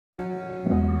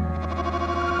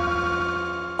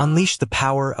Unleash the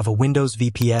power of a Windows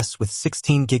VPS with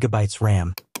 16 GB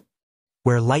RAM,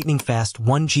 where lightning-fast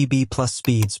 1 GB plus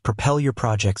speeds propel your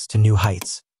projects to new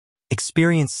heights.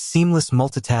 Experience seamless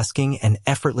multitasking and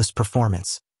effortless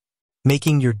performance,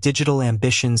 making your digital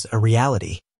ambitions a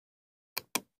reality.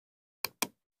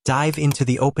 Dive into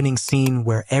the opening scene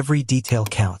where every detail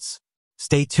counts.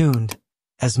 Stay tuned,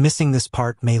 as missing this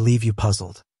part may leave you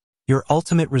puzzled. Your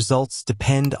ultimate results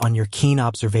depend on your keen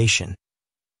observation.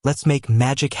 Let's make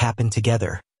magic happen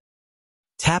together.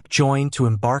 Tap Join to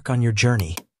embark on your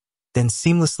journey, then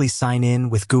seamlessly sign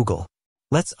in with Google.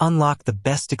 Let's unlock the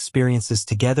best experiences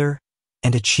together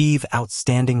and achieve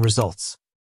outstanding results.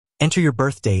 Enter your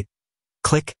birth date,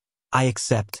 click I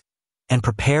accept, and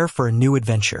prepare for a new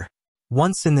adventure.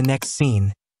 Once in the next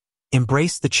scene,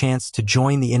 embrace the chance to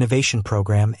join the innovation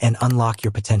program and unlock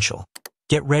your potential.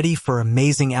 Get ready for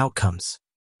amazing outcomes.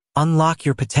 Unlock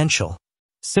your potential.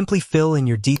 Simply fill in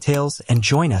your details and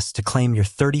join us to claim your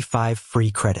 35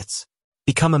 free credits.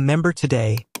 Become a member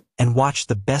today and watch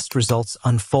the best results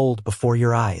unfold before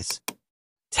your eyes.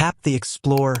 Tap the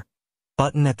Explore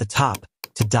button at the top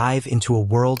to dive into a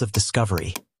world of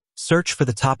discovery. Search for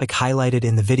the topic highlighted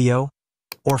in the video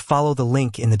or follow the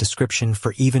link in the description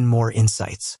for even more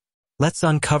insights. Let's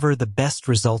uncover the best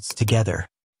results together.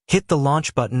 Hit the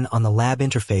launch button on the lab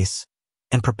interface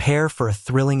and prepare for a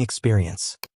thrilling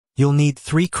experience. You'll need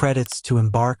 3 credits to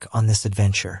embark on this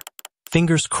adventure.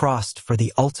 Fingers crossed for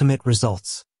the ultimate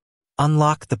results.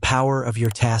 Unlock the power of your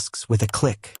tasks with a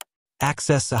click.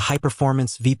 Access a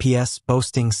high-performance VPS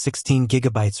boasting 16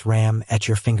 GB RAM at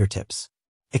your fingertips.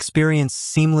 Experience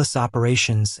seamless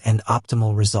operations and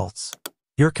optimal results.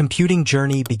 Your computing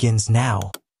journey begins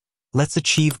now. Let's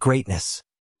achieve greatness.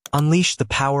 Unleash the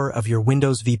power of your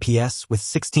Windows VPS with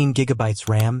 16 GB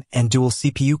RAM and dual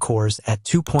CPU cores at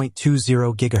 2.20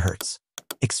 GHz.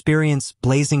 Experience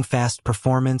blazing fast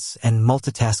performance and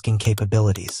multitasking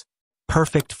capabilities.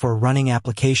 Perfect for running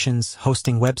applications,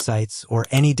 hosting websites, or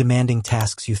any demanding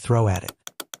tasks you throw at it.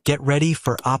 Get ready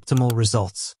for optimal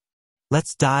results.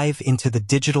 Let's dive into the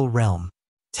digital realm,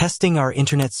 testing our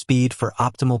internet speed for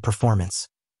optimal performance.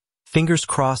 Fingers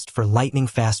crossed for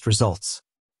lightning-fast results.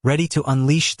 Ready to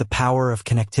unleash the power of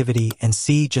connectivity and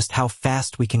see just how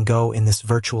fast we can go in this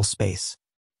virtual space.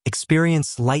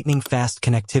 Experience lightning-fast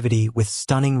connectivity with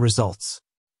stunning results.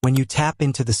 When you tap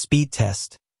into the speed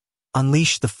test,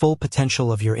 unleash the full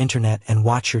potential of your internet and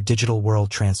watch your digital world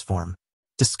transform.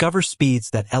 Discover speeds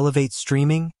that elevate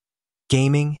streaming,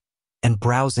 gaming, and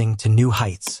browsing to new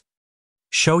heights.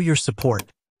 Show your support.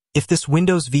 If this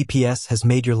Windows VPS has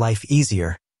made your life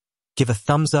easier, give a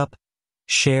thumbs up,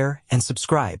 share, and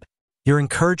subscribe. Your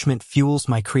encouragement fuels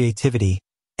my creativity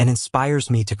and inspires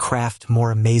me to craft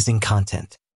more amazing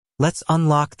content. Let's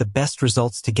unlock the best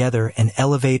results together and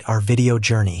elevate our video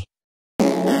journey.